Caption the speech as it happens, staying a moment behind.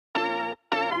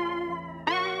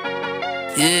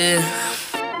Yeah.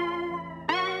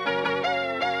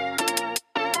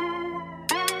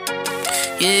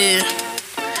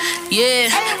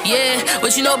 Yeah.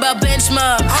 What you know about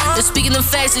Benchmark? They're speaking the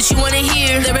facts that you wanna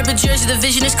hear. That rapper jersey, the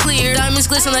vision is clear.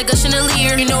 Diamonds glisten like a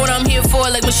chandelier. You know what I'm here for,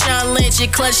 like Marshawn Lynch.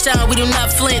 At clutch time, we do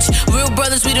not flinch. Real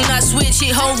brothers, we do not switch.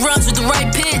 Hit home runs with the right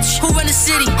pitch. Who run the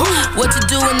city? What to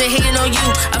do when they hating on you?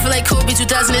 I feel like Kobe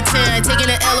 2010. I ain't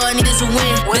taking the L, all I need is a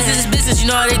win. Business is business,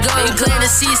 you know how they go. You playing the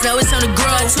seats, now it's time to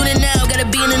grow. Tune in now, gotta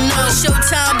be in the know.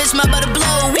 Showtime, bitch, my about to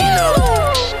blow. We know.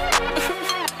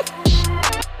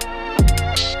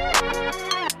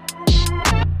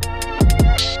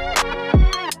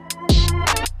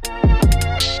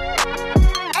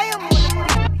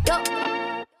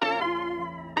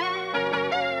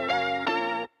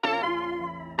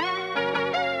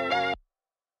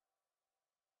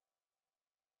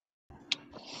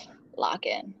 Lock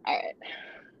in. All right.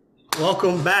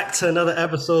 Welcome back to another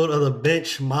episode of the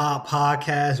Bench Mob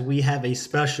Podcast. We have a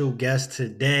special guest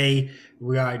today.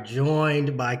 We are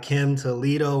joined by Kim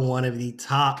Toledo, one of the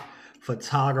top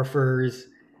photographers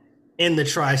in the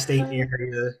tri-state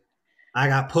area. I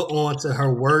got put on to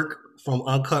her work from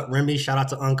Uncut Remy. Shout out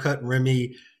to Uncut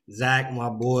Remy. Zach, my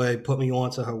boy, put me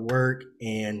on to her work,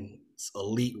 and it's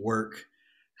elite work.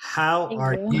 How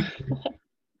are you?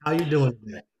 How you doing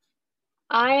today?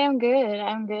 I am good.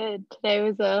 I'm good. Today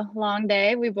was a long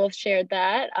day. We both shared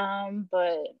that.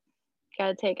 But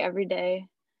gotta take every day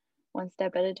one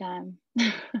step at a time.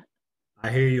 I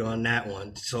hear you on that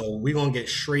one. So we're gonna get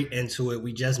straight into it.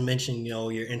 We just mentioned,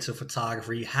 you're into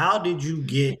photography. How did you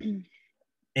get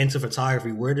into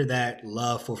photography? Where did that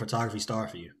love for photography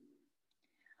start for you?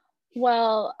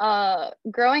 Well,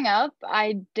 growing up,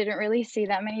 I didn't really see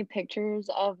that many pictures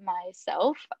of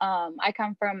myself. I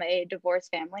come from a divorced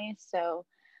family, so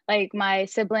like my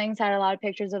siblings had a lot of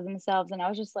pictures of themselves, and I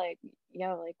was just like,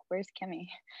 yo, like, where's Kimmy?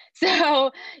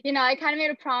 So, I kind of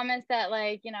made a promise that,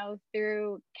 like,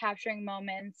 through capturing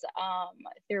moments,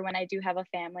 through when I do have a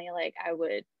family, like I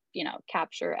would,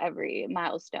 capture every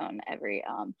milestone, every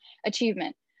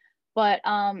achievement. But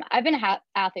I've been an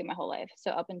athlete my whole life.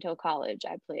 So up until college,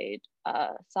 I played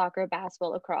soccer,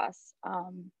 basketball, lacrosse.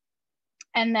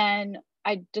 And then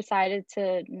I decided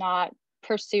to not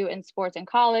pursue in sports in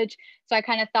college. So I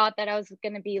kind of thought that I was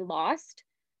going to be lost.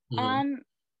 And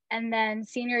then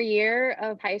senior year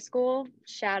of high school,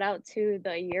 shout out to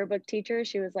the yearbook teacher.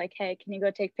 She was like, hey, can you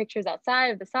go take pictures outside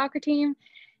of the soccer team?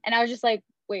 And I was just like,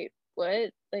 wait,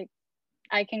 what? Like,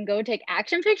 I can go take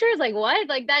action pictures? Like, what?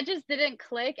 Like, that just didn't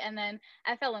click. And then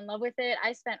I fell in love with it.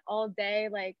 I spent all day,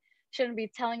 like, shouldn't be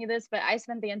telling you this, but I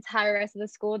spent the entire rest of the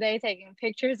school day taking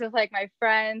pictures with like my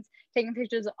friends, taking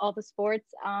pictures of all the sports.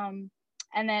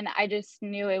 And then I just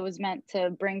knew it was meant to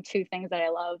bring two things that I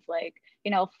love, like,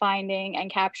 finding and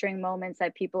capturing moments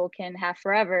that people can have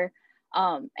forever,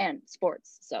 and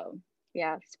sports. So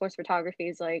yeah, sports photography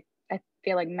is like, I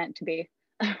feel like meant to be.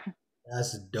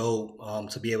 That's dope,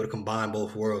 to be able to combine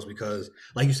both worlds, because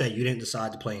like you said, you didn't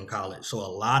decide to play in college. So a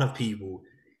lot of people,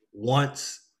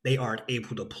 once they aren't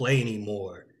able to play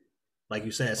anymore, like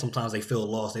you said, sometimes they feel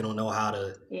lost. They don't know how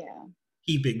to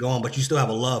keep it going, but you still have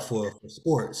a love for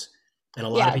sports. And a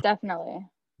lot of people, definitely.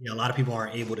 a lot of people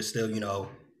aren't able to still,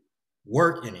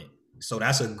 work in it. So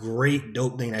that's a great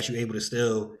dope thing that you're able to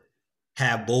still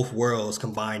have both worlds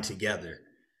combined together.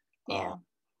 Yeah.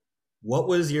 What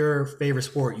was your favorite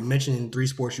sport? You mentioned 3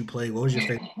 sports you played. What was your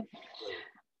favorite?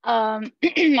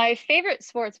 My favorite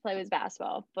sports play was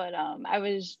basketball, but I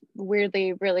was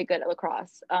weirdly really good at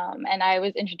lacrosse. And I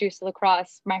was introduced to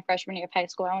lacrosse my freshman year of high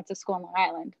school. I went to school in Long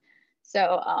Island.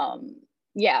 So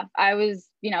yeah, I was,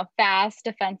 fast,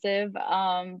 defensive,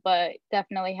 but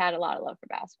definitely had a lot of love for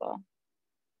basketball.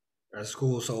 That's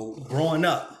cool. So growing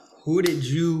up, who did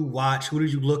you watch? Who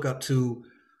did you look up to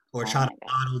or try to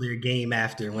model their game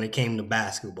after when it came to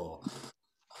basketball?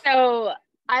 So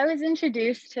I was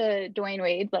introduced to Dwayne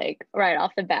Wade, like, right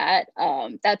off the bat.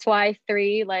 That's why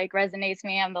 3, like, resonates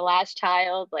me. I'm the last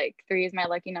child. Like, 3 is my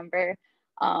lucky number.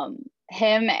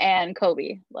 Him and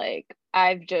Kobe, like,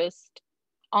 I've just,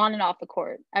 on and off the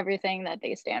court, everything that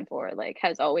they stand for, like,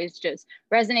 has always just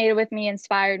resonated with me,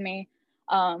 inspired me.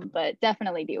 But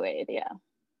definitely D-Wade, yeah.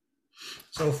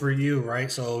 So for you,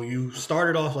 right? So you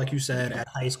started off, like you said, at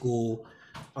high school,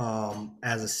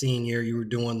 as a senior. You were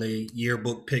doing the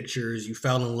yearbook pictures. You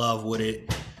fell in love with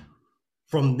it.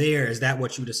 From there, is that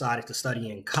what you decided to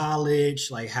study in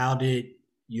college? Like, how did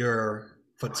your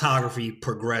photography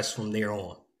progress from there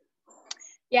on?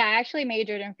 Yeah, I actually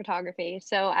majored in photography.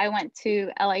 So I went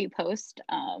to LIU Post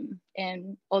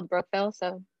in Old Brookville.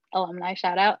 So alumni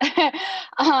shout out.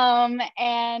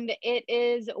 And it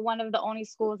is one of the only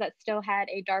schools that still had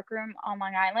a dark room on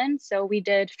Long Island. So we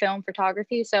did film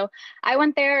photography. So I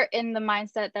went there in the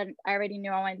mindset that I already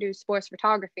knew I wanted to do sports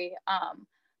photography.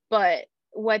 But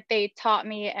what they taught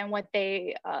me and what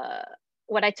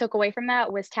I took away from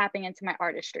that was tapping into my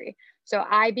artistry. So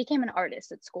I became an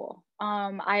artist at school.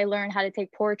 I learned how to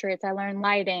take portraits. I learned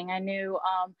lighting. I knew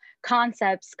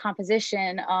concepts,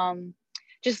 composition,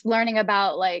 just learning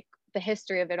about like the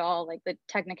history of it all, like the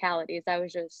technicalities. I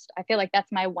feel like that's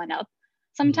my one up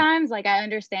sometimes. Like I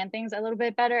understand things a little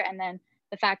bit better. And then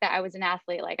the fact that I was an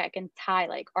athlete, like I can tie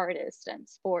like artists and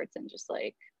sports and just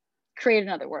like create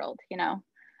another world, you know?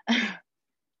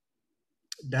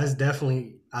 That's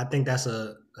definitely, I think that's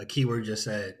a key word you just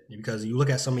said, because you look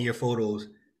at some of your photos,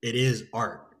 it is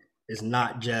art. It's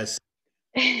not just,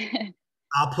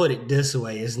 I'll put it this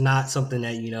way, it's not something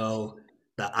that,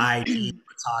 the IG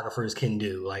photographers can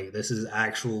do. Like this is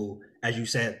actual, as you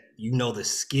said, the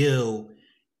skill,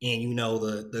 and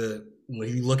the when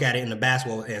you look at it in the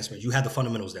basketball aspect, you have the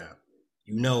fundamentals down.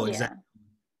 Exactly.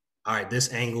 All right,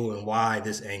 this angle and why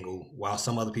this angle. While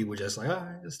some other people just like, all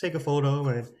right, let's take a photo,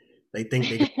 and they think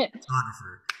they can be a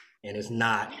photographer, and it's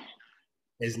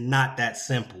not that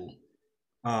simple.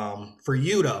 For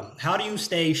you though, how do you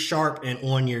stay sharp and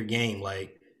on your game,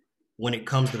 like when it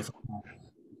comes to the photography?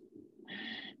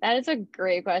 That is a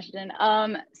great question.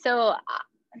 So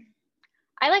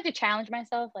I like to challenge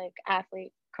myself, like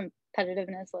athlete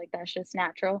competitiveness, like that's just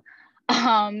natural.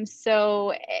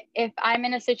 So if I'm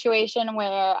in a situation where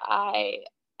I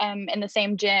am in the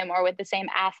same gym or with the same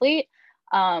athlete,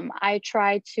 I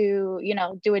try to,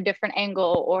 do a different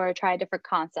angle or try a different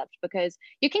concept, because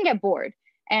you can get bored.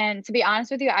 And to be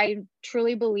honest with you, I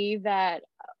truly believe that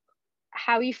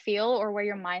how you feel or where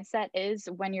your mindset is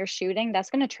when you're shooting, that's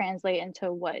going to translate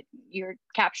into what you're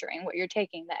capturing, what you're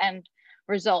taking, the end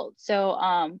result. So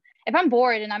if I'm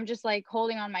bored and I'm just like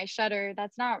holding on my shutter,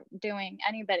 that's not doing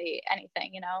anybody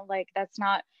anything, like that's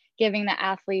not giving the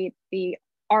athlete the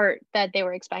art that they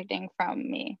were expecting from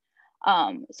me.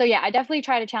 So yeah, I definitely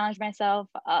try to challenge myself.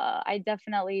 I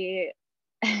definitely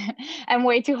am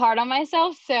way too hard on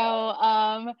myself. So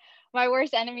my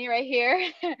worst enemy right here.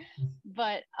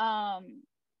 But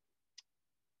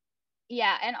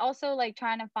yeah, and also like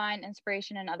trying to find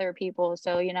inspiration in other people.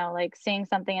 So, like seeing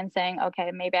something and saying,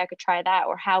 okay, maybe I could try that,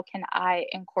 or how can I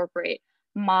incorporate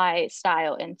my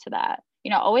style into that?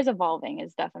 Always evolving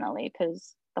is definitely,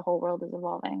 because the whole world is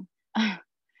evolving.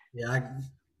 Yeah, I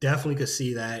definitely could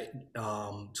see that.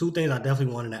 Two things I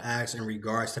definitely wanted to ask in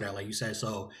regards to that, like you said,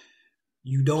 so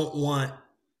you don't want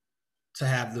to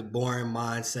have the boring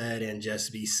mindset and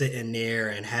just be sitting there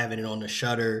and having it on the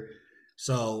shutter.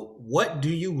 So what do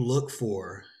you look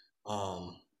for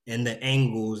in the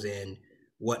angles and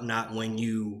whatnot when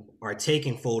you are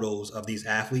taking photos of these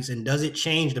athletes? And does it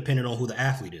change depending on who the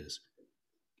athlete is?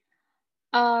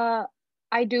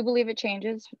 I do believe it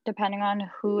changes depending on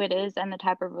who it is and the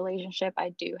type of relationship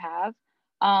I do have.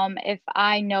 If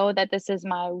I know that this is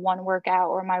my one workout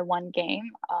or my one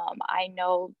game, I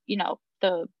know,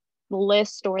 the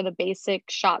list or the basic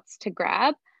shots to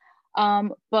grab.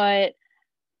 But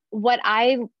what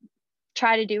I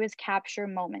try to do is capture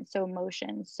moments, so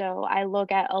emotions. So I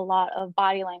look at a lot of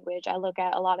body language. I look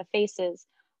at a lot of faces.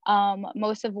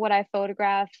 Most of what I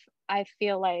photograph, I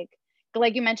feel like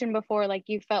you mentioned before, like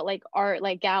you felt like art,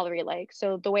 like gallery, like,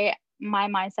 so the way my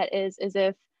mindset is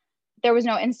if there was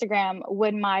no Instagram,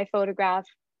 would my photograph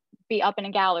be up in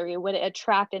a gallery? Would it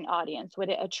attract an audience? Would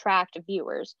it attract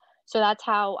viewers? So that's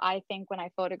how I think when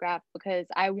I photograph, because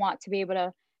I want to be able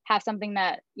to have something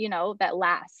that, that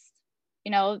lasts.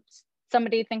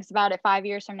 Somebody thinks about it 5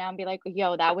 years from now and be like,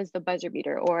 yo, that was the buzzer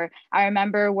beater. Or I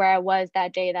remember where I was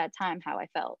that day, that time, how I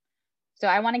felt. So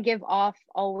I want to give off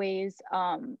always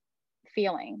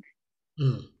feeling.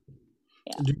 Mm.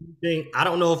 Yeah. Do you think, I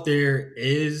don't know if there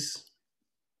is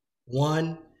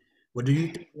one, but do you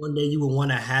think one day you would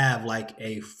want to have like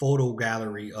a photo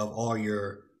gallery of all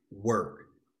your work?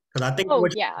 Because I think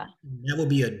that would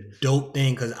be a dope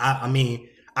thing. Because I mean,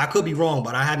 I could be wrong,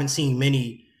 but I haven't seen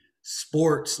many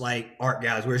sports like art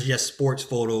galleries where it's just sports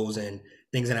photos and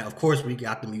things like that. Of course, we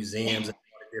got the museums and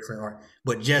all the different art,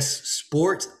 but just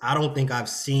sports, I don't think I've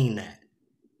seen that.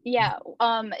 Yeah,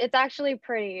 it's actually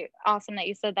pretty awesome that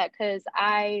you said that, because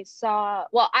I saw,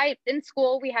 in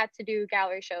school we had to do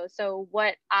gallery shows, so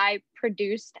what I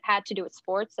produced had to do with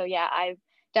sports. So yeah, I've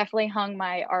definitely hung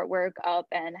my artwork up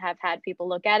and have had people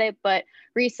look at it. But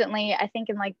recently, I think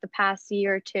in like the past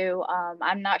year or two,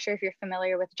 I'm not sure if you're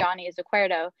familiar with Johnny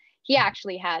Izquierdo. He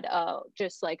actually had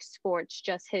just like sports,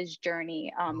 just his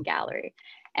journey gallery,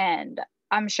 and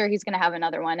I'm sure he's gonna have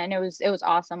another one. And it was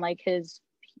awesome. Like his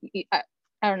I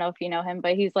don't know if you know him,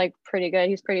 but he's like pretty good.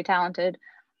 He's pretty talented.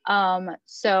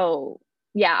 So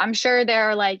yeah, I'm sure there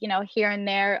are like, here and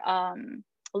there,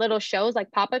 little shows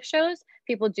like pop-up shows.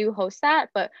 People do host that,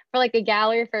 but for like a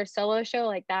gallery for a solo show,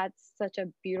 like that's such a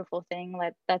beautiful thing.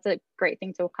 Like that's a great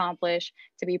thing to accomplish,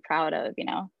 to be proud of,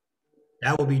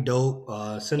 That would be dope.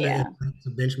 Send the Yeah. invite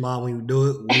to Bench Mob when you do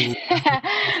it. We will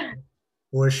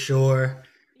for sure.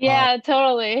 Yeah,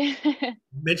 totally.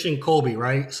 Mention Kobe,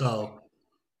 right? So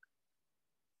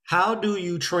how do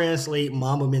you translate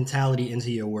Mamba mentality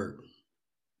into your work?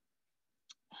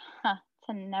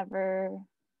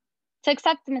 To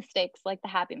accept the mistakes, like the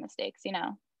happy mistakes,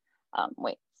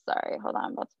 wait, sorry, hold on,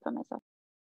 I'm about to put myself.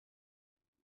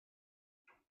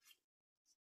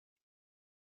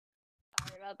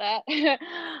 Sorry about that.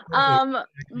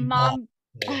 Mom.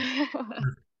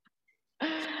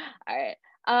 All right.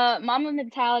 Mama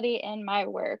mentality in my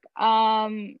work.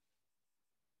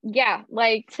 Yeah,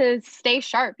 like to stay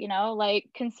sharp, like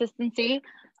consistency,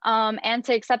 and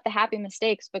to accept the happy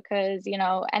mistakes because,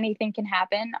 anything can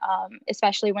happen,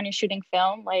 especially when you're shooting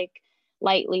film, like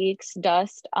light leaks,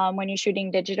 dust. When you're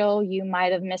shooting digital, you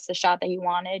might have missed the shot that you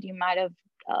wanted. You might have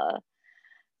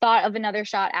thought of another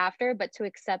shot after, but to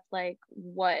accept like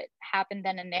what happened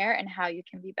then and there and how you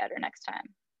can be better next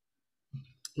time.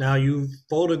 Now you've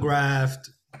photographed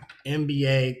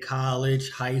NBA,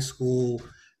 college, high school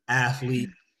athlete.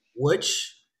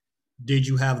 Which did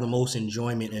you have the most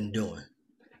enjoyment in doing?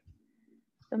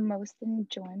 The most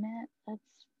enjoyment?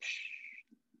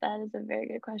 That is a very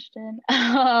good question.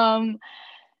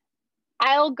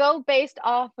 I'll go based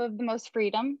off of the most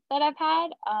freedom that I've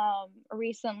had.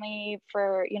 Recently,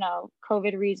 for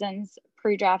COVID reasons,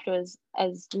 pre-draft was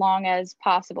as long as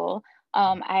possible.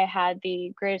 I had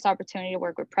the greatest opportunity to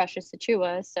work with Precious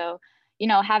Achua, so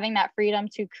having that freedom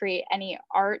to create any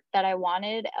art that I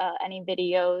wanted, any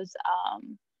videos,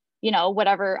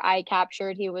 whatever I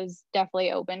captured, he was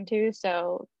definitely open to.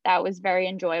 So that was very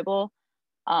enjoyable.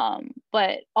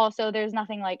 But also there's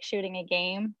nothing like shooting a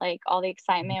game, like all the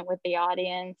excitement with the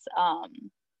audience,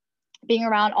 being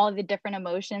around all the different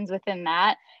emotions within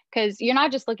that, because you're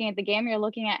not just looking at the game, you're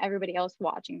looking at everybody else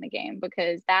watching the game,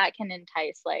 because that can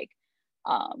entice like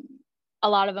a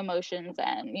lot of emotions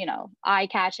and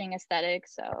eye-catching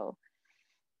aesthetics. So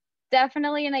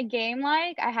definitely in a game,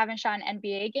 like I haven't shot an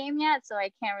NBA game yet, so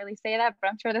I can't really say that, but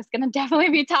I'm sure that's gonna definitely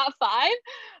be top 5.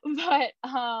 But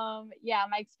yeah,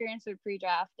 my experience with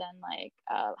pre-draft and like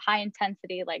high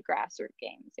intensity like grassroots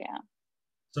games. Yeah.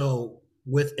 So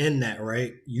within that,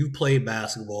 right? You play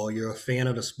basketball, you're a fan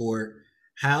of the sport.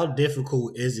 How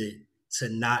difficult is it to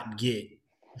not get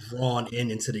drawn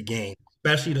into the game?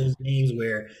 Especially those games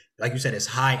where, like you said, it's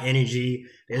high energy.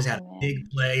 They just had a big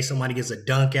play, somebody gets a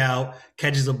dunk out,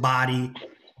 catches a body.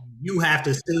 You have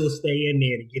to still stay in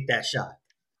there to get that shot.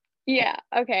 Yeah,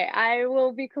 okay. I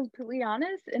will be completely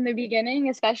honest. In the beginning,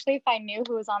 especially if I knew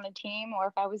who was on the team or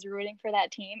if I was rooting for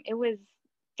that team, it was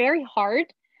very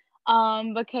hard,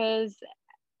 because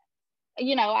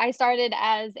I started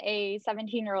as a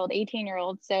 17-year-old,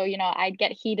 18-year-old. So, I'd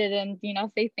get heated and,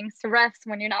 say things to refs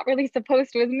when you're not really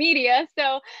supposed to with media.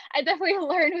 So I definitely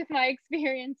learned with my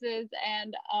experiences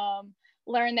and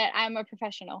learned that I'm a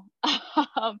professional.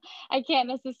 I can't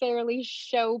necessarily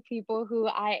show people who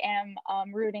I am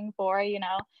rooting for,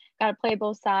 got to play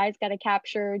both sides, got to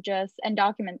capture and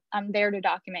document. I'm there to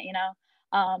document,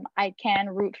 I can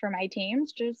root for my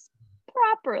teams just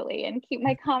properly and keep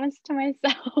my comments to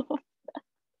myself.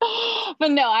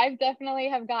 But no, I've definitely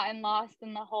have gotten lost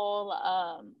in the whole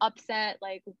upset,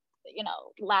 like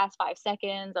last 5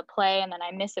 seconds of play, and then I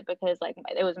miss it because like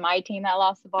it was my team that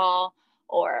lost the ball,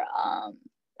 or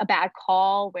a bad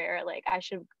call where like I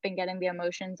should have been getting the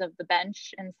emotions of the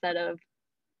bench instead of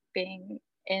being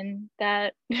in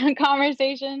that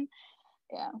conversation.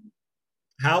 Yeah.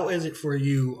 How is it for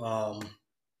you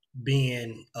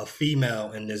being a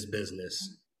female in this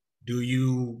business? Do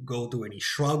you go through any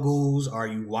struggles? Are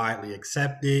you widely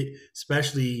accepted?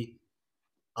 Especially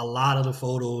a lot of the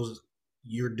photos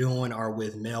you're doing are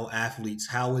with male athletes.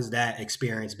 How is that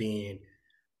experience being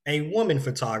a woman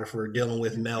photographer dealing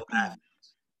with male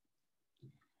athletes?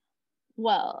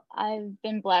 Well, I've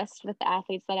been blessed with the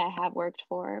athletes that I have worked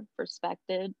for,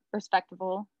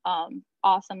 respectable,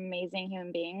 awesome, amazing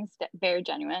human beings, very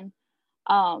genuine.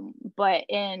 But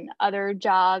in other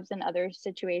jobs and other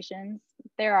situations,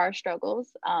 there are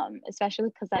struggles, especially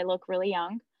because I look really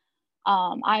young.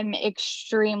 I'm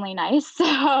extremely nice.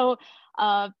 So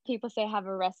people say I have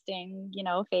a resting,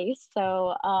 face.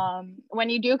 So when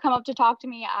you do come up to talk to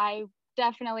me, I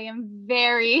definitely am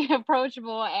very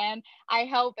approachable and I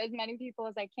help as many people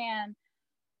as I can.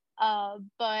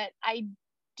 But I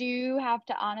do have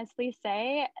to honestly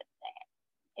say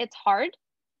it's hard.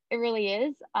 It really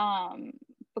is.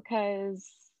 Because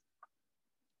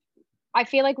I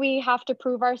feel like we have to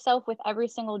prove ourselves with every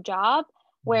single job.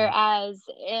 Whereas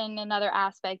in another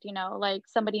aspect, you know, like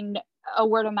a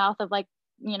word of mouth of like,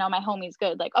 you know, my homie's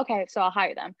good. Like, okay, so I'll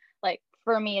hire them. Like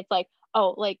for me, it's like,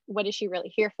 oh, like, what is she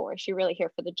really here for? Is she really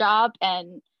here for the job?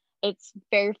 And it's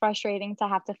very frustrating to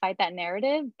have to fight that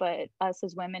narrative. But us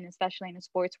as women, especially in the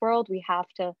sports world, we have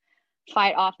to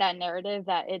fight off that narrative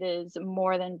that it is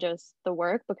more than just the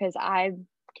work, because I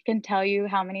can tell you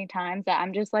how many times that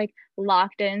I'm just like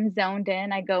locked in, zoned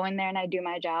in. I go in there and I do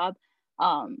my job.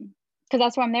 Because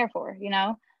that's what I'm there for, you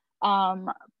know?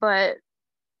 But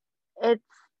it's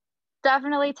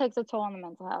definitely takes a toll on the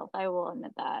mental health. I will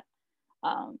admit that.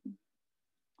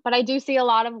 But I do see a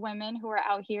lot of women who are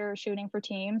out here shooting for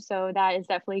teams. So that is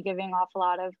definitely giving off a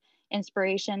lot of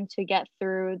inspiration to get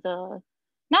through the,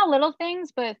 not little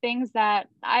things, but things that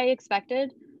I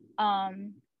expected.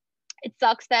 It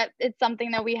sucks that it's something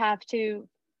that we have to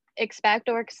expect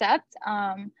or accept.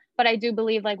 But I do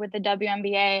believe, like with the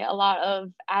WNBA, a lot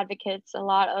of advocates, a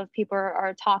lot of people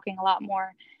are talking a lot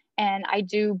more. And I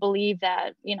do believe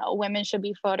that, you know, women should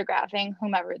be photographing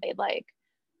whomever they'd like.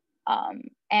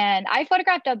 And I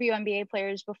photographed WNBA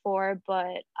players before,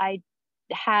 but I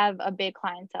have a big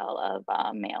clientele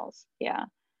of males. Yeah.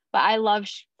 But I love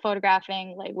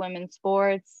photographing like women's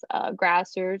sports,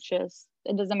 grassroots, just,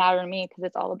 it doesn't matter to me because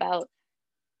it's all about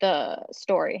the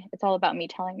story. It's all about me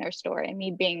telling their story,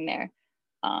 me being there.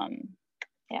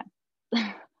 Yeah.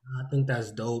 I think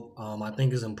that's dope. I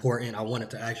think it's important. I wanted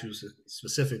to ask you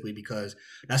specifically because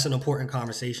that's an important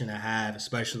conversation to have,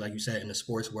 especially like you said in the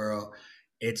sports world.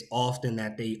 It's often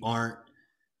that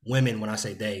women, when I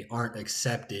say they, aren't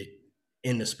accepted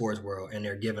in the sports world and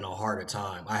they're given a harder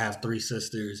time. I have 3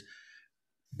 sisters.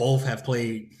 Both have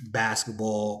played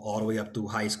basketball all the way up through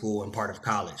high school and part of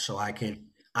college. So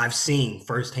I've seen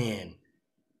firsthand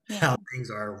how things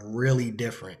are really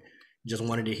different. Just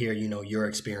wanted to hear, you know, your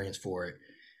experience for it.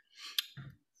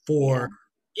 For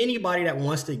anybody that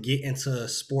wants to get into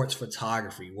sports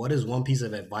photography, what is one piece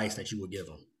of advice that you would give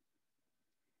them?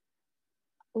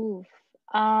 Oof.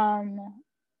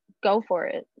 Go for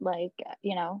it. Like,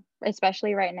 you know,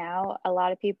 especially right now, a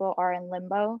lot of people are in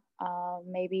limbo.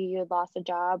 Maybe you lost a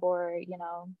job, or, you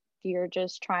know, you're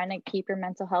just trying to keep your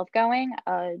mental health going.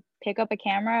 Pick up a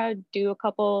camera, do a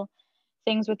couple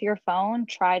things with your phone,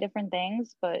 try different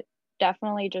things, but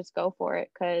definitely just go for it,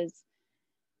 because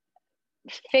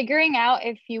figuring out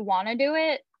if you want to do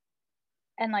it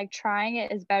and like trying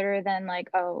it is better than like,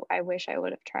 oh, I wish I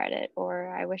would have tried it,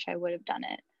 or I wish I would have done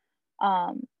it.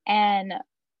 And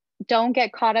don't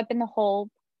get caught up in the whole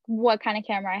what kind of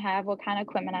camera I have, what kind of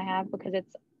equipment I have, because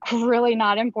it's really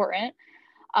not important.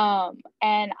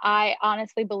 And I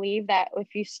honestly believe that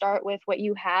if you start with what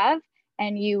you have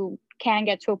and you can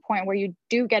get to a point where you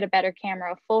do get a better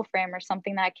camera, a full frame, or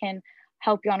something that can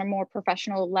help you on a more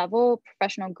professional level,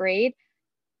 professional grade,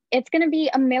 it's going to be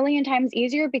a million times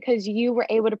easier because you were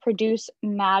able to produce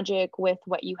magic with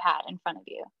what you had in front of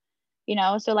you. You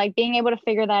know, so like being able to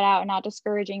figure that out and not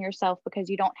discouraging yourself because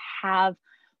you don't have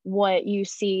what you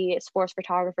see sports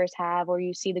photographers have, or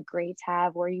you see the greats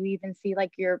have, or you even see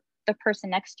like the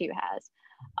person next to you has.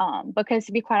 Because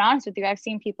to be quite honest with you, I've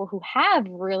seen people who have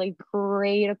really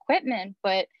great equipment,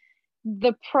 but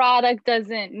the product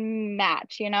doesn't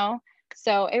match, you know?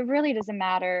 So it really doesn't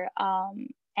matter.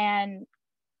 And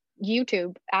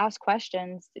YouTube, ask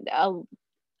questions.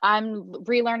 I'm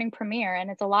relearning Premiere, and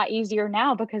it's a lot easier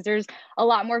now because there's a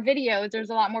lot more videos,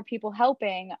 there's a lot more people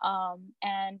helping,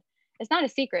 and it's not a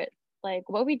secret. Like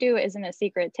what we do isn't a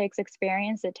secret. It takes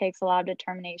experience, it takes a lot of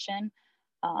determination,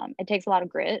 it takes a lot of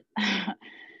grit.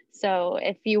 So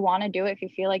if you want to do it, if you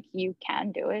feel like you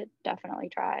can do it, definitely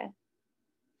try.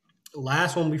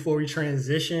 Last one before we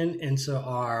transition into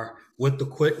our With the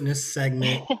Quickness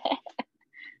segment.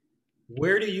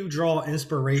 Where do you draw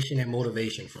inspiration and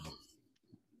motivation from?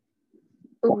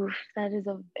 Oof, that is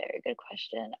a very good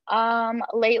question.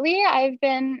 Lately I've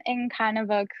been in kind of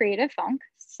a creative funk.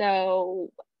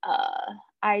 So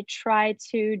I try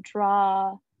to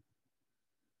draw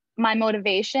my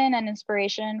motivation and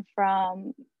inspiration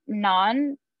from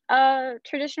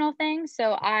non-traditional things.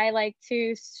 So I like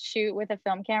to shoot with a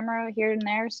film camera here and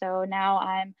there. So now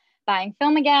I'm buying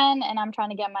film again, and I'm trying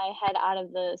to get my head out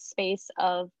of the space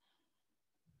of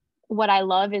what I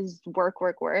love is work.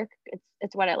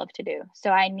 It's what I love to do.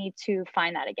 So I need to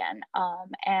find that again.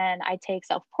 And I take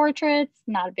self-portraits,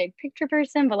 not a big picture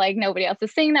person, but like nobody else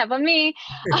is seeing that but me.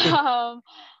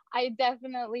 I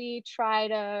definitely try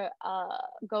to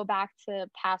go back to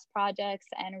past projects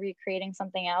and recreating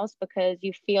something else, because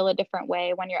you feel a different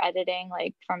way when you're editing,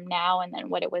 like from now and then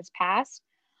what it was past.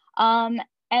 Um,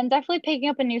 and definitely picking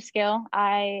up a new skill.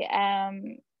 I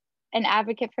am an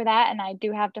advocate for that, and I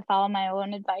do have to follow my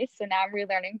own advice. So now I'm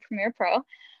relearning Premiere Pro.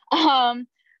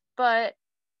 But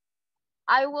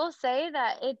I will say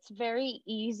that it's very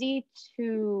easy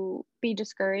to be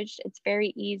discouraged. It's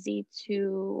very easy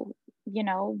to,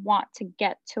 want to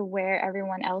get to where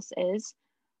everyone else is.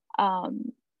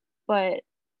 But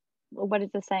what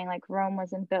is the saying? Like Rome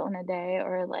wasn't built in a day,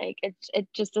 or like it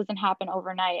just doesn't happen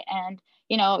overnight. And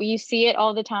you see it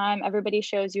all the time. Everybody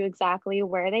shows you exactly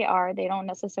where they are. They don't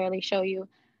necessarily show you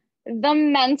the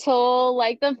mental,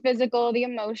 like the physical, the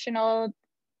emotional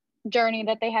journey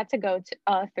that they had to go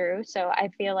through. So I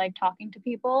feel like talking to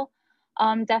people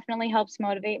definitely helps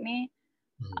motivate me.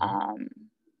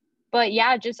 But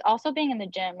yeah, just also being in the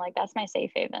gym, like that's my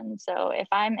safe haven. So if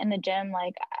I'm in the gym,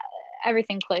 like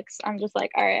everything clicks. I'm just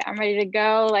like, all right, I'm ready to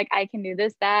go. Like I can do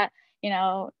this, that,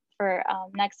 for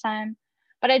next time.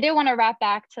 But I did want to wrap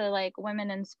back to like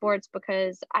women in sports,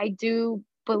 because I do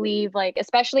believe, like,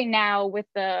 especially now with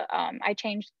the I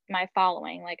changed my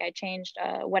following. Like I changed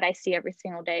what I see every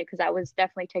single day, because that was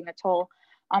definitely taking a toll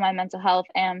on my mental health.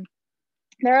 And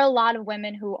there are a lot of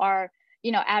women who are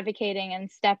advocating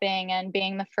and stepping and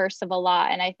being the first of a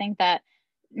lot. And I think that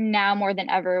now more than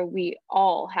ever, we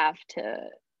all have to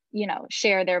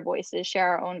share their voices, share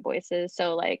our own voices.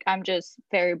 So like I'm just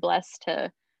very blessed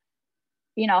to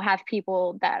have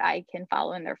people that I can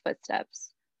follow in their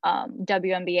footsteps.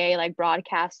 WNBA, like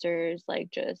broadcasters,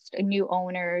 like just new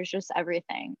owners, just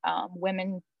everything.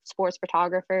 Women sports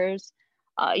photographers.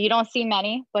 You don't see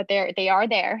many, but they are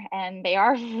there, and they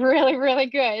are really, really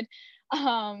good.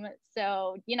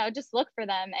 So just look for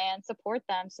them and support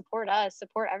them, support us,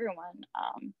 support everyone.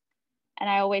 And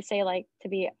I always say, like, to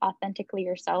be authentically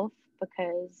yourself,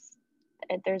 because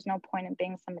there's no point in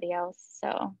being somebody else.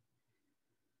 So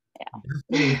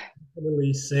yeah.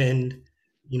 Definitely send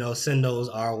those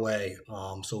our way,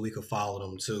 so we could follow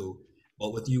them too.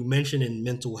 But with you mentioning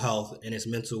mental health, and it's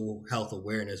Mental Health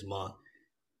Awareness Month,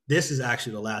 this is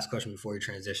actually the last question before you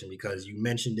transition, because you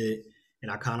mentioned it, and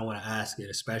I kind of want to ask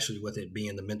it, especially with it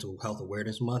being the Mental Health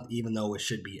Awareness Month, even though it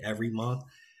should be every month.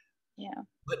 Yeah.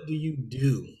 What do you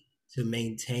do to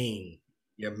maintain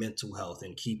your mental health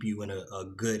and keep you in a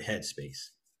good headspace?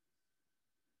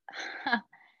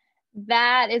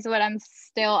 That is what I'm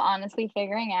still honestly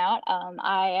figuring out.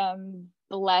 I am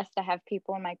blessed to have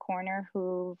people in my corner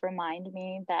who remind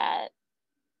me that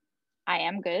I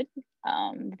am good,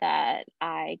 that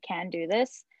I can do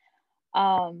this.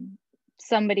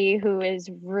 Somebody who is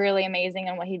really amazing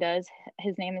in what he does,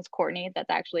 his name is Courtney. That's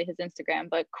actually his Instagram.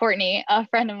 But Courtney, a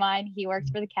friend of mine, he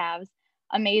works for the Cavs.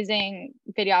 Amazing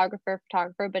videographer,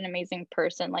 photographer, but amazing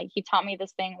person. Like he taught me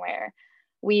this thing where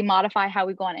we modify how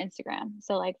we go on Instagram.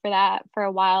 So like for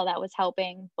a while that was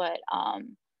helping. But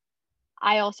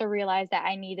I also realized that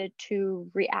I needed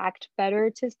to react better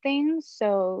to things.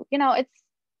 So, it's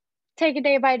take it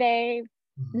day by day,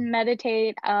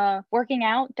 meditate, working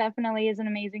out definitely is an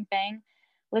amazing thing.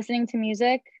 Listening to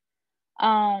music.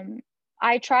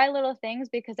 I try little things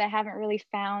because I haven't really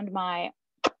found my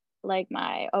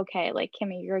okay, like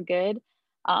Kimmy, you're good.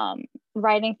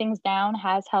 Writing things down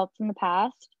has helped in the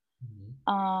past.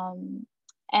 And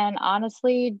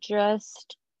honestly,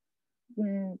 just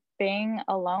being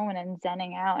alone and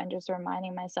zenning out and just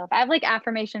reminding myself. I have like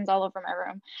affirmations all over my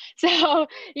room. So,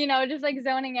 just like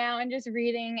zoning out and just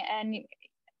reading. And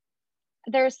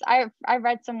I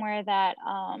read somewhere that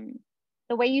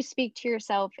the way you speak to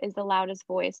yourself is the loudest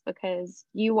voice, because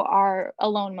you are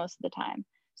alone most of the time.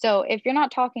 So if you're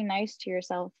not talking nice to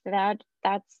yourself,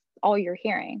 that's all you're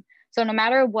hearing. So no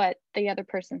matter what the other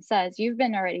person says, you've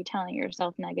been already telling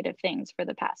yourself negative things for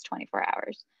the past 24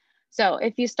 hours. So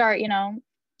if you start,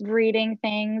 reading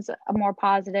things more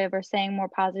positive or saying more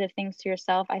positive things to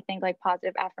yourself, I think like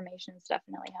positive affirmations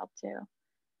definitely help too.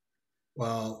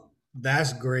 Well,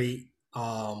 that's great.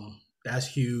 That's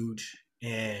huge.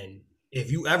 And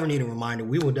if you ever need a reminder,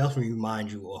 we will definitely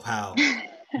remind you of how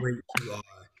great you are.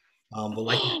 But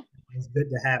like, it's good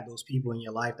to have those people in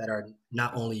your life that are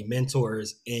not only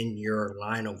mentors in your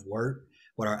line of work,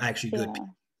 but are actually good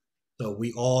people. So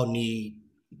we all need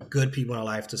good people in our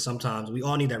life we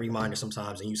all need that reminder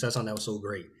sometimes. And you said something that was so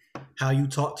great. How you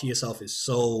talk to yourself is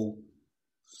so,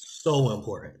 so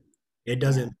important. It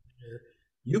doesn't matter.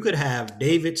 You could have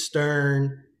David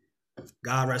Stern,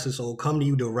 God rest his soul, come to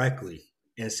you directly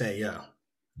and say, yeah,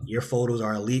 your photos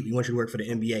are elite. We want you to work for the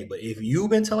NBA. But if you've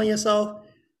been telling yourself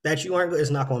that you aren't good,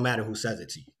 it's not going to matter who says it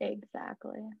to you. Exactly.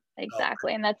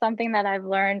 Exactly. And that's something that I've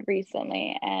learned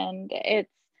recently. And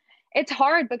it's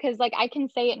hard because like I can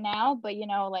say it now, but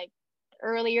like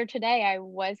earlier today I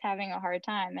was having a hard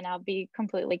time, and I'll be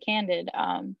completely candid.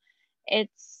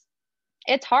 It's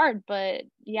it's hard, but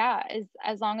yeah,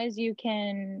 as long as you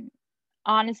can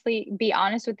honestly be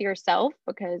honest with yourself,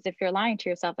 because if you're lying to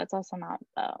yourself, that's also not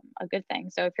a good thing.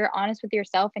 So if you're honest with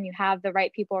yourself and you have the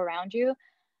right people around you,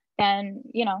 then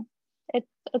it's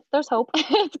there's hope.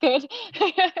 It's good.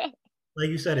 Like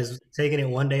you said, it's taking it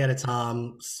one day at a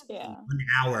time, Yeah, 1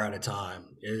 hour at a time.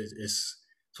 It's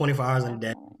 24 hours in a day,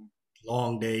 definitely.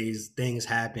 long days, things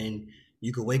happen.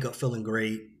 You could wake up feeling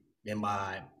great, then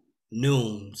by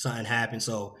noon, something happens.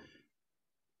 So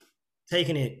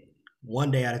taking it one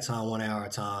day at a time, 1 hour at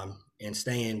a time, and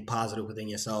staying positive within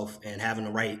yourself and having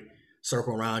the right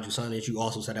circle around you, something that you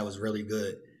also said that was really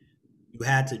good. You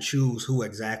had to choose who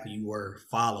exactly you were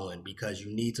following because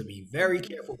you need to be very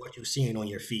careful what you're seeing on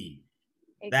your feed.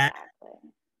 That Exactly.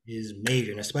 is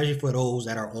major, and especially for those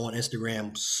that are on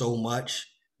Instagram so much,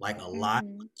 like a lot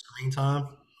Hmm. screen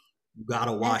time, you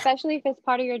gotta And watch. especially if it's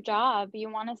part of your job, you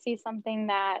want to see something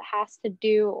that has to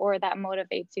do or that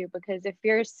motivates you. Because if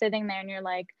you're sitting there and you're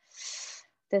like,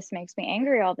 this makes me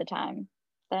angry all the time,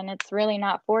 then it's really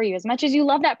not for you. As much as you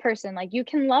love that person, like you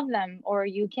can love them or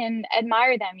you can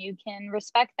admire them, you can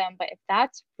respect them. But if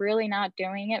that's really not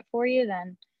doing it for you,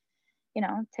 then,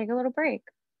 take a little break.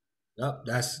 Yep,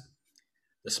 that's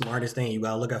the smartest thing. You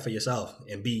gotta look out for yourself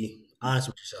and be honest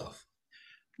with yourself.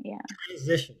 Yeah.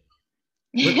 Transition.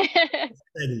 What I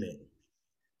segment?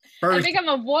 First, think I'm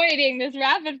avoiding this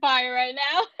rapid fire right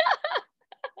now.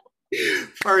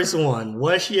 first one.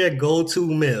 What's your go-to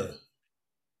meal?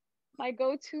 My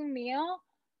go-to meal,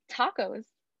 tacos.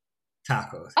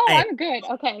 Tacos. Oh, Hey, I'm good.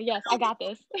 Okay, yes, I got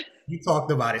this. you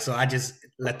talked about it, so I just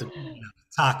let the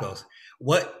tacos.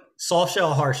 What soft shell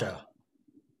or hard shell?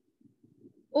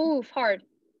 Ooh, hard.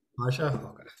 Hard shell.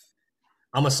 Okay.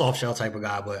 I'm a soft shell type of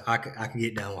guy, but I could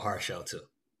get down with hard shell too.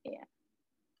 Yeah.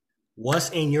 What's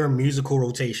in your musical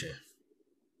rotation?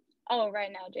 Oh,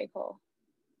 right now, J. Cole,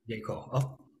 J. Cole. Oh,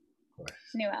 of course.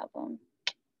 new album.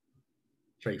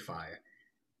 Straight fire.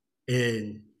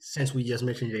 And since we just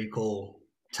mentioned J. Cole,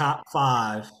 top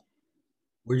five,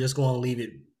 we're just going to leave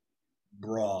it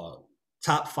broad.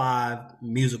 Top five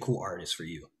musical artists for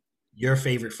you. Your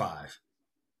favorite five.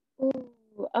 Ooh,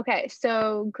 okay,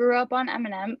 so grew up on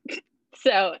Eminem.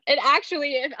 So it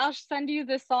actually, if I'll send you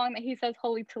the song that he says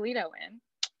Holy Toledo in.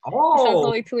 He says Oh,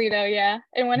 Holy Toledo, yeah,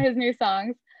 in one of his new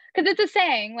songs. Because it's a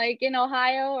saying, like in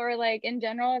Ohio or like in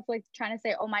general, it's like trying to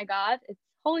say, oh my God, it's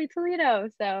Holy Toledo.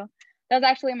 So that was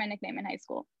actually my nickname in high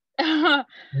school.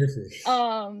 perfect.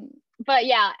 um, but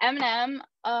yeah, Eminem.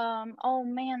 Oh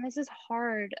man, this is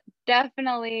hard.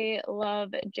 Definitely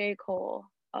love J. Cole.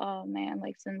 Oh man,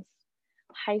 like since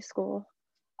high school.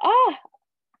 Oh,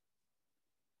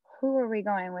 who are we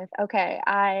going with? Okay,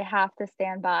 I have to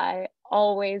stand by.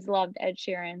 Always loved Ed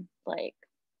Sheeran. Like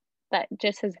that,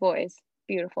 just his voice,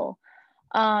 beautiful.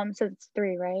 So it's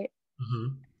three, right?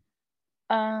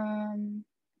 Mm-hmm. Um,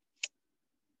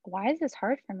 why is this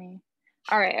hard for me?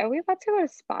 All right, are we about to go to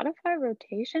Spotify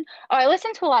rotation? Oh, I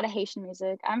listen to a lot of Haitian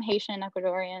music. I'm Haitian and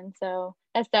Ecuadorian, so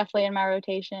that's definitely in my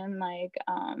rotation. Like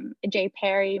Jay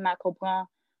Perry, Michael Blanc.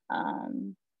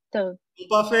 So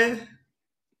Compa fan?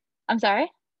 I'm sorry,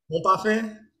 Compa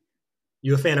fan?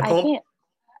 You a fan of I Compa? can't.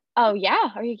 Oh yeah,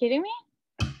 are you kidding me?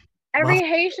 My, Every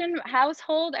Haitian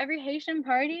household, every Haitian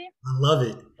party. I love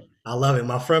it. I love it.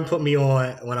 My friend put me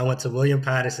on when I went to William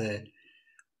Patterson,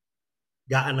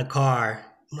 got in the car.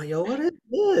 I'm like, yo, what is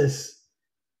this?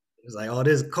 He was like, oh,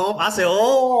 this Compa. I said,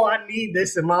 oh, I need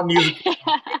this in my music.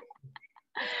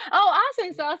 Oh,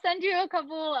 awesome. So I'll send you a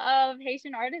couple of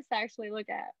Haitian artists to actually look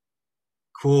at.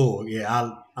 Cool.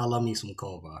 Yeah, I love me some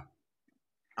Compa.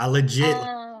 I legit, like,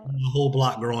 Uh, my whole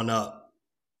block growing up,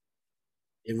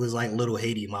 it was like little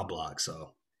Haiti, my block.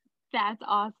 So that's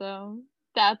awesome.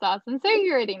 That's awesome. So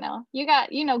you already know.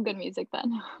 You know good music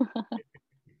then.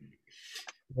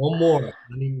 one more.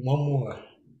 I need one more.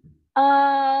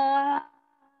 uh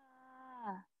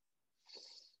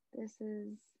this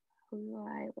is who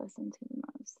I listen to the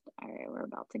most. All right, we're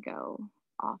about to go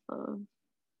off of.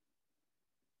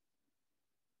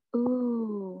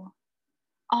 Ooh.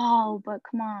 Oh, but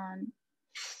come on.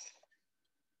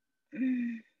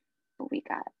 But we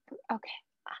got okay.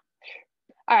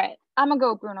 All right, I'm gonna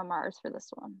go Bruno Mars for this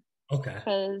one Okay.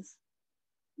 because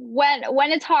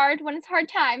when it's hard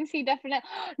times, he definitely.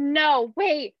 No,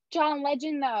 wait, John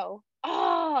Legend though.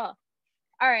 Oh,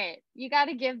 all right, you got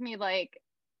to give me like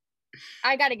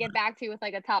I got to get back to you with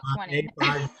like a top 20.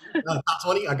 Top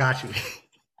 20? I got you.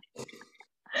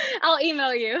 I'll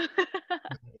email you.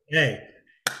 Hey,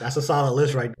 that's a solid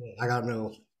list right there. I gotta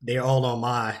know they're all on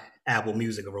my Apple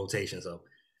Music rotation, so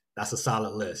that's a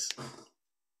solid list.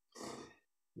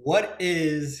 What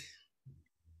is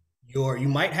your? You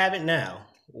might have it now.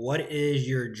 What is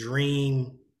your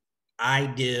dream,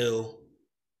 ideal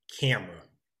camera?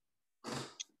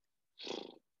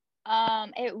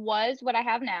 It was what I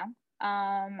have now.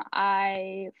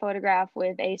 I photograph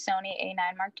with a Sony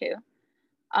A9 Mark II.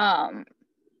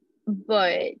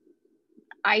 But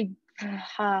I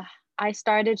I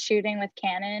started shooting with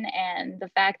Canon, and the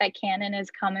fact that Canon is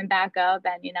coming back up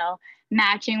and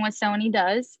matching what Sony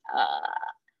does,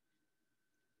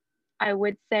 I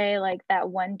would say like that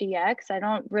 1DX. I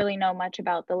don't really know much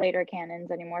about the later Canons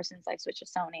anymore since I switched to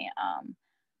Sony.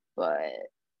 But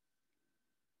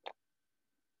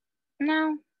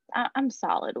no, I'm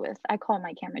solid with. I call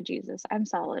my camera Jesus. I'm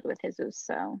solid with Jesus.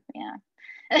 So yeah.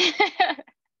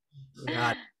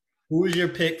 God, who is your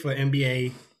pick for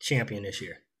NBA champion this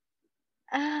year?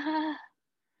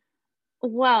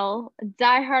 Well,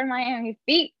 diehard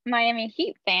Miami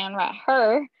Heat fan, right?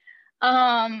 Her.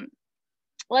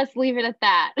 Let's leave it at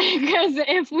that, because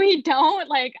if we don't,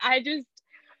 like, I just.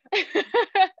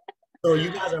 So you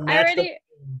guys are matched up.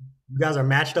 You guys are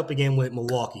matched up again with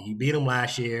Milwaukee. You beat them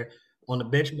last year on the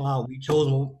bench mile.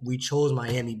 We chose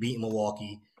Miami beating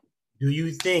Milwaukee. Do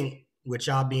you think, with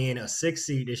y'all being a 6th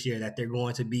seed this year, that they're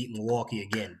going to beat Milwaukee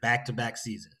again, back-to-back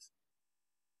seasons?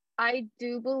 I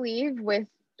do believe with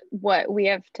what we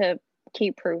have to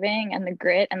keep proving and the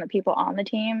grit and the people on the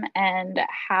team and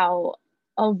how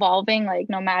evolving, like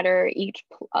no matter each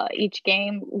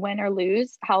game, win or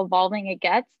lose, how evolving it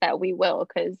gets, that we will,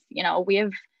 because we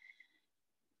have.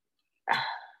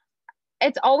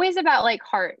 It's always about like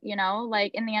heart,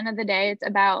 like in the end of the day, it's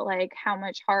about like how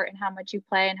much heart and how much you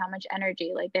play and how much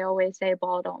energy. Like they always say,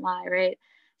 ball don't lie, right?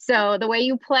 So the way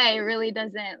you play really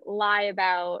doesn't lie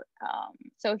about.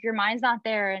 So if your mind's not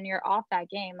there and you're off that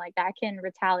game, like that can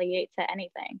retaliate to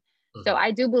anything. Mm-hmm. So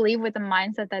I do believe with the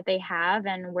mindset that they have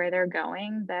and where they're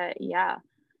going, that yeah,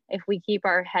 if we keep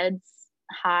our heads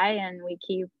high and we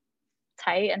keep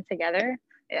tight and together,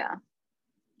 yeah.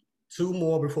 2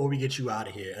 more before we get you out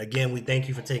of here. Again, we thank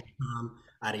you for taking time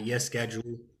out of your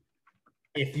schedule.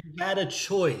 If you had a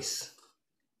choice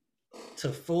to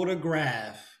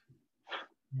photograph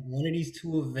one of these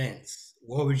 2 events,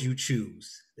 what would you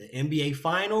choose? The NBA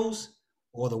Finals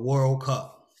or the World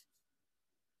Cup?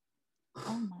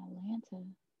 Oh my Lanta.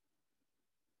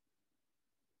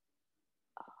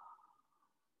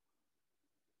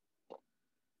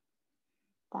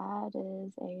 That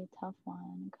is a tough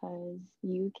one because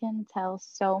you can tell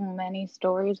so many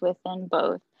stories within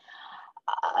both.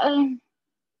 I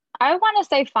want to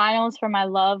say finals for my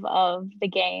love of the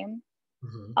game.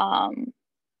 Mm-hmm.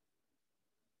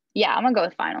 Yeah, I'm gonna go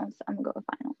with finals.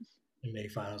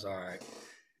 NBA Finals, all right.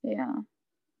 Yeah.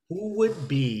 Who would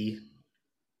be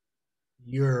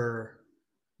your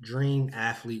dream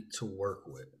athlete to work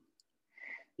with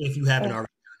if you haven't already?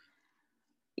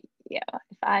 Yeah,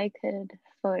 if I could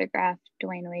photograph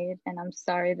Dwyane Wade, and I'm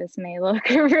sorry this may look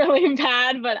really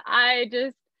bad, but I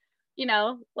just,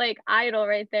 like idol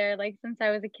right there, like since I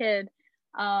was a kid.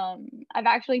 I've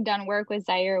actually done work with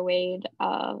Zaire Wade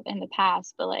in the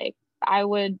past, but like I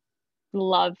would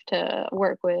love to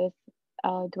work with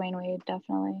Dwyane Wade,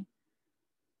 definitely.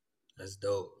 That's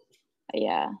dope.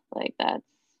 Yeah, like that's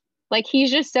like he's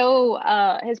just so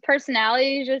his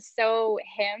personality is just so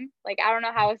him. Like I don't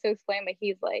know how else to explain, but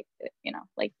he's like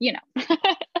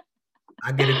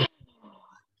I get it.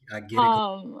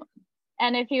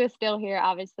 And if he was still here,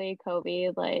 obviously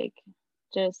Kobe, like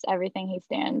just everything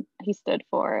he stood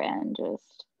for, and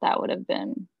just I would have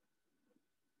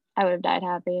died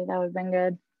happy. That would have been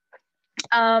good.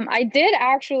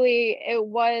 It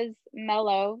was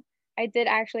Melo. I did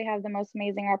actually have the most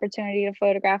amazing opportunity to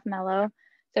photograph Melo.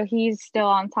 So he's still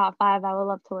on top 5. I would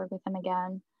love to work with him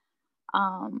again.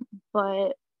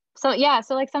 So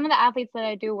like some of the athletes that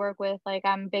I do work with, like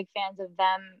I'm big fans of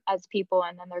them as people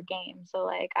and then their game. So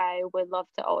like I would love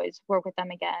to always work with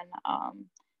them again.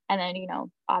 And then,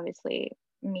 obviously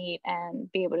meet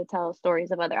and be able to tell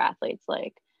stories of other athletes.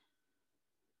 Like,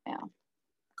 yeah.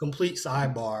 Complete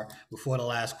sidebar before the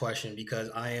last question, because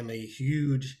I am a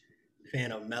huge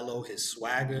fan of Melo, his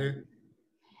swagger,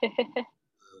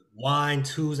 Wine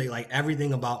Tuesday, like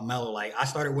everything about Melo. Like I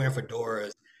started wearing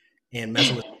fedoras and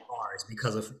messing with cars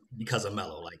because of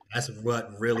Melo. Like that's what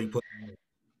really put me in.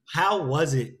 How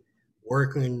was it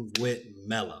working with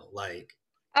Melo? Like,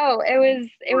 oh, it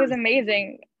was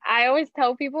amazing. I always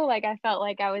tell people like I felt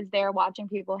like I was there watching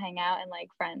people hang out and like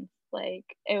friends. Like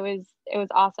it was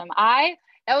awesome.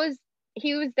 That was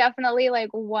he was definitely like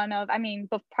one of, I mean,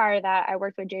 but prior to that, I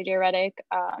worked with JJ Redick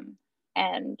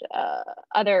and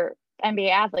other NBA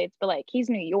athletes, but like he's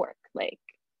New York. Like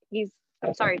he's,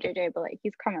 I'm sorry, JJ, but like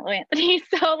he's Carmelo Anthony.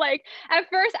 So like at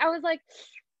first I was like,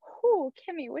 oh,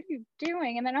 Kimmy, what are you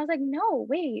doing? And then I was like, no,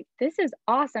 wait, this is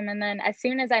awesome. And then as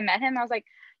soon as I met him, I was like,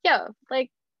 yo,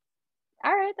 like,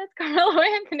 all right, that's Carmelo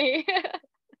Anthony.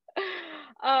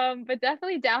 But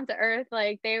definitely down to earth.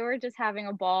 Like they were just having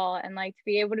a ball, and like to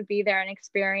be able to be there and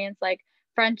experience like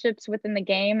friendships within the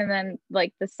game, and then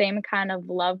like the same kind of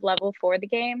love level for the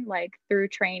game, like through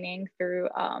training, through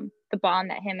the bond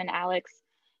that him and Alex,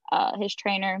 his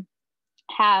trainer,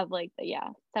 have. Like yeah,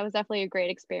 that was definitely a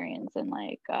great experience, and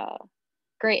like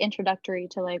great introductory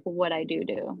to like what I do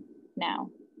now.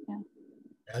 Yeah,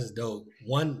 That's dope.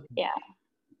 Yeah.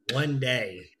 One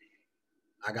day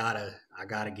I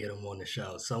gotta get him on the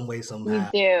show some way, You somehow.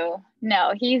 do.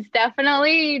 No, he's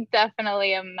definitely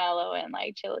a mellow and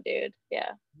like chill dude.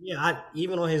 Yeah. Yeah,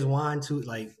 even on his wine too,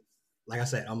 like I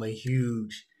said, I'm a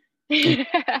huge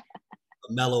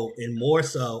Mellow, and more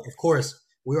so, of course,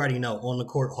 we already know on the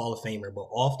court Hall of Famer, but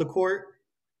off the court,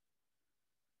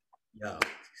 yo,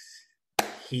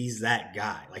 he's that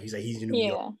guy. Like you said, he's New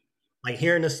York. Yeah. Like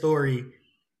hearing the story,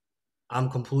 I'm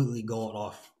completely going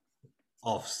off,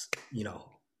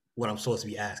 what I'm supposed to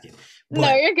be asking. But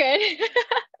No, you're good.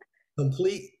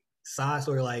 complete side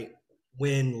story, like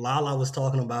when Lala was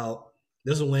talking about,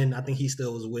 this is when I think he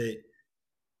still was with,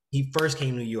 he first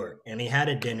came to New York and they had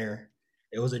a dinner.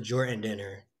 It was a Jordan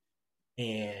dinner,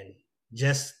 and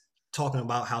just talking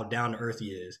about how down to earth he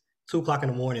is. 2 o'clock in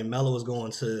the morning, Melo was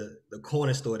going to the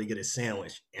corner store to get a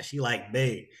sandwich, and she like,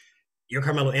 "Babe, you're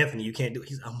Carmelo Anthony. You can't do."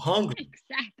 I'm hungry.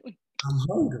 Exactly. I'm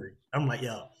hungry. I'm like,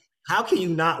 yo, how can you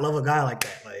not love a guy like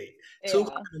that? Like 2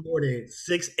 o'clock in the morning,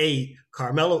 6'8",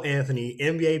 Carmelo Anthony,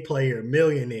 NBA player,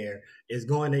 millionaire, is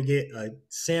going to get a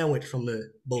sandwich from the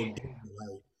bodega.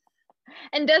 Like,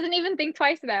 and doesn't even think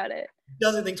twice about it.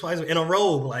 Doesn't think twice in a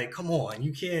robe. Like, come on,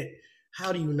 you can't.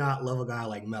 How do you not love a guy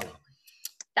like Melo?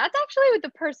 That's actually the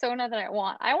persona that I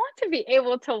want. I want to be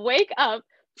able to wake up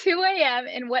 2 a.m.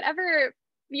 in whatever,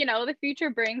 the future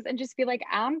brings, and just be like,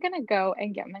 I'm going to go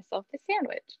and get myself a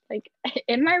sandwich, like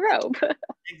in my robe.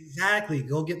 Exactly.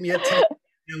 Go get me a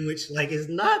sandwich like it's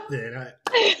nothing. I'm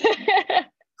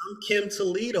Kim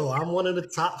Toledo. I'm one of the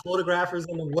top photographers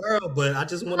in the world, but I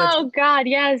just want to. Oh, God,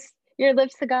 yes. Your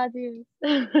lips to God's ears.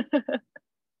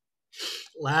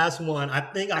 Last one. I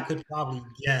think I could probably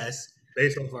guess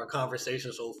based off our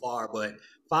conversation so far, but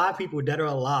 5 people dead or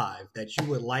alive that you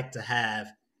would like to have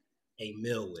a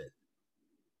meal with.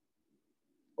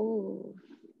 Ooh,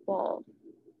 well,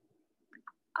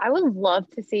 I would love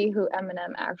to see who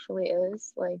Eminem actually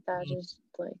is. Like that is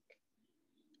like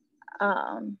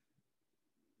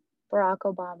Barack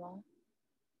Obama.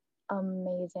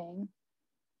 Amazing.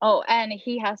 Oh, and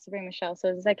he has to bring Michelle.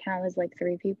 So does that count as like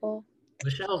 3 people?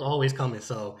 Michelle's always coming,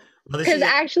 so because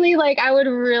actually, like, I would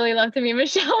really love to meet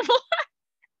Michelle.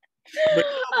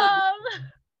 All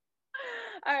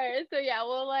right, so yeah,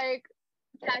 we'll like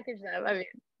package them. I mean,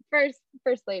 first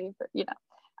lady, so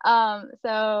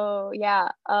yeah,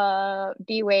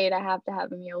 D Wade, I have to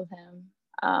have a meal with him.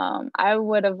 I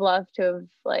would have loved to have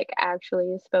like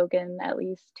actually spoken at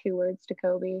least 2 words to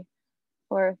Kobe,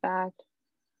 for a fact.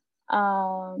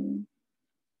 And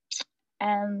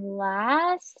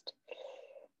last,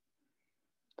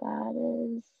 that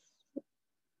is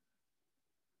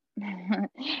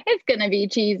it's gonna be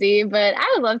cheesy, but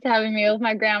I would love to have a meal with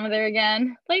my grandmother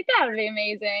again. Like that would be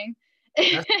amazing.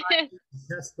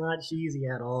 That's not cheesy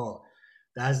at all.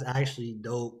 That's actually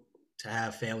dope to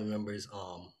have family members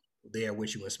there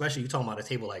with you, especially you talking about a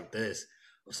table like this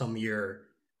with some of your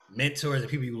mentors and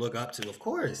people you look up to. Of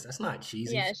course, that's not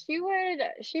cheesy. Yeah, she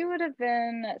would have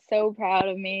been so proud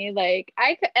of me. Like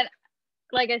I could, and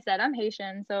like I said, I'm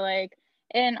Haitian, so like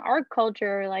in our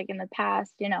culture, like in the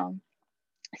past,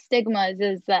 stigmas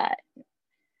is that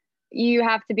you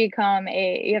have to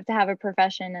have a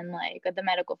profession in like the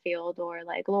medical field or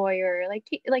like lawyer, like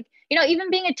even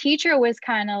being a teacher was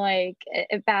kind of like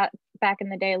back in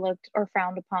the day looked or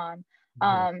frowned upon.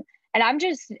 Mm-hmm. And I'm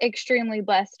just extremely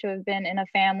blessed to have been in a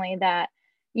family that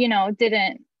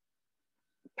didn't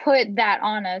put that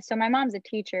on us. So my mom's a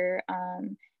teacher,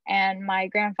 and my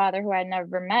grandfather, who I'd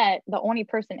never met, the only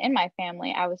person in my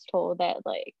family, I was told that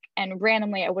like, and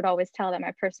randomly I would always tell that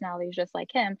my personality is just like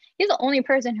him. He's the only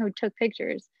person who took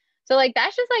pictures. So like,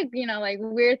 that's just like, like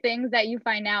weird things that you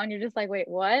find out and you're just like, wait,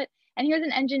 what? And he was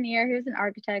an engineer, he was an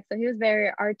architect. So he was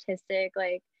very artistic,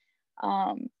 like,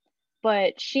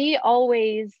 but she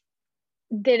always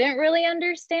didn't really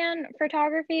understand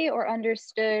photography or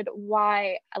understood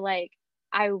why like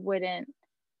I wouldn't,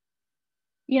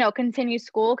 continue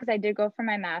school because I did go for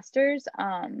my master's.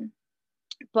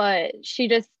 But she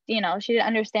just, she didn't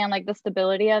understand like the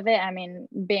stability of it. I mean,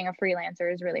 being a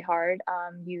freelancer is really hard.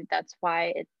 That's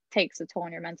why it takes a toll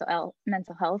on your mental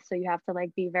health. So you have to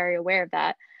like be very aware of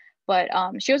that. But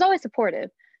she was always supportive.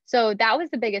 So that was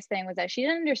the biggest thing, was that she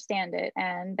didn't understand it.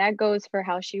 And that goes for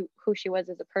who she was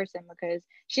as a person, because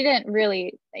she didn't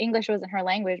really, English wasn't her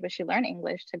language, but she learned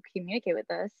English to communicate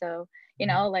with us. So,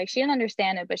 like she didn't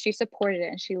understand it, but she supported it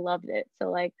and she loved it. So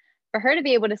like, for her to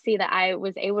be able to see that I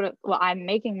was able to, I'm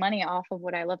making money off of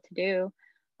what I love to do.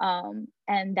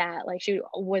 And that like, she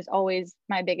was always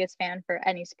my biggest fan for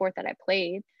any sport that I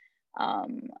played.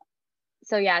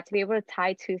 So yeah, to be able to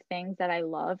tie two things that I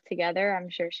love together, I'm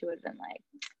sure she would have been like,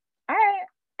 all right,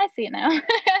 I see it now.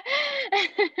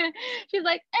 She's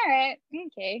like, all right,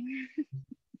 okay.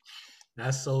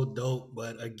 That's so dope.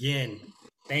 But again,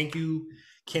 thank you,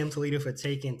 Kim Toledo, for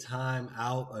taking time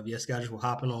out of your schedule,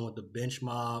 hopping on with the Bench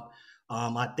Mob.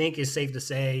 I think it's safe to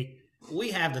say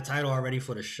we have the title already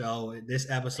for the show. This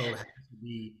episode has to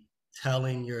be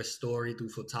telling your story through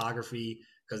photography,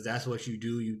 because that's what you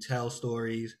do. You tell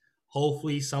stories.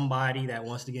 Hopefully somebody that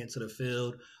wants to get into the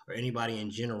field, or anybody in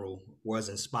general, was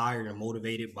inspired and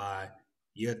motivated by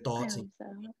your thoughts.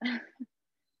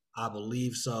 I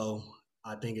believe so.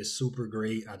 I think it's super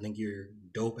great. I think you're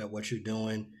dope at what you're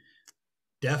doing.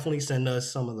 Definitely send us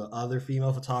some of the other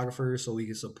female photographers so we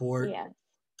can support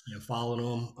and follow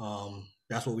them.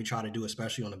 That's what we try to do,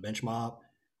 especially on the Bench Mob.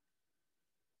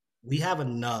 We have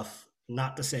enough,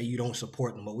 not to say you don't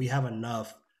support them, but we have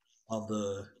enough of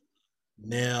the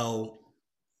male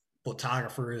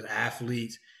photographers,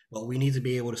 athletes, but we need to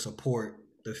be able to support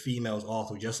the females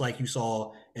also, just like you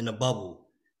saw in the bubble,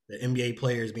 the NBA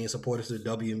players being supported to the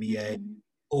WNBA. Mm-hmm.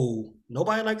 Oh,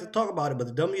 nobody likes to talk about it,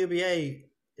 but the WNBA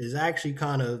is actually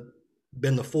kind of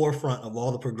been the forefront of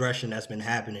all the progression that's been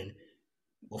happening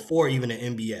before even the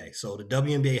NBA. So the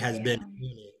WNBA has been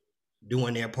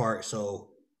doing their part. So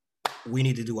we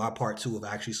need to do our part too of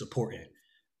actually supporting.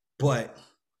 But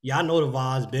y'all know the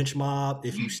vibes. Bench Mob.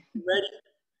 If you ready,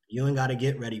 you ain't got to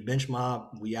get ready. Bench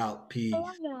Mob, we out. Peace. I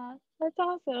love that. That's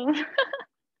awesome.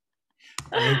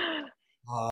 Thank you.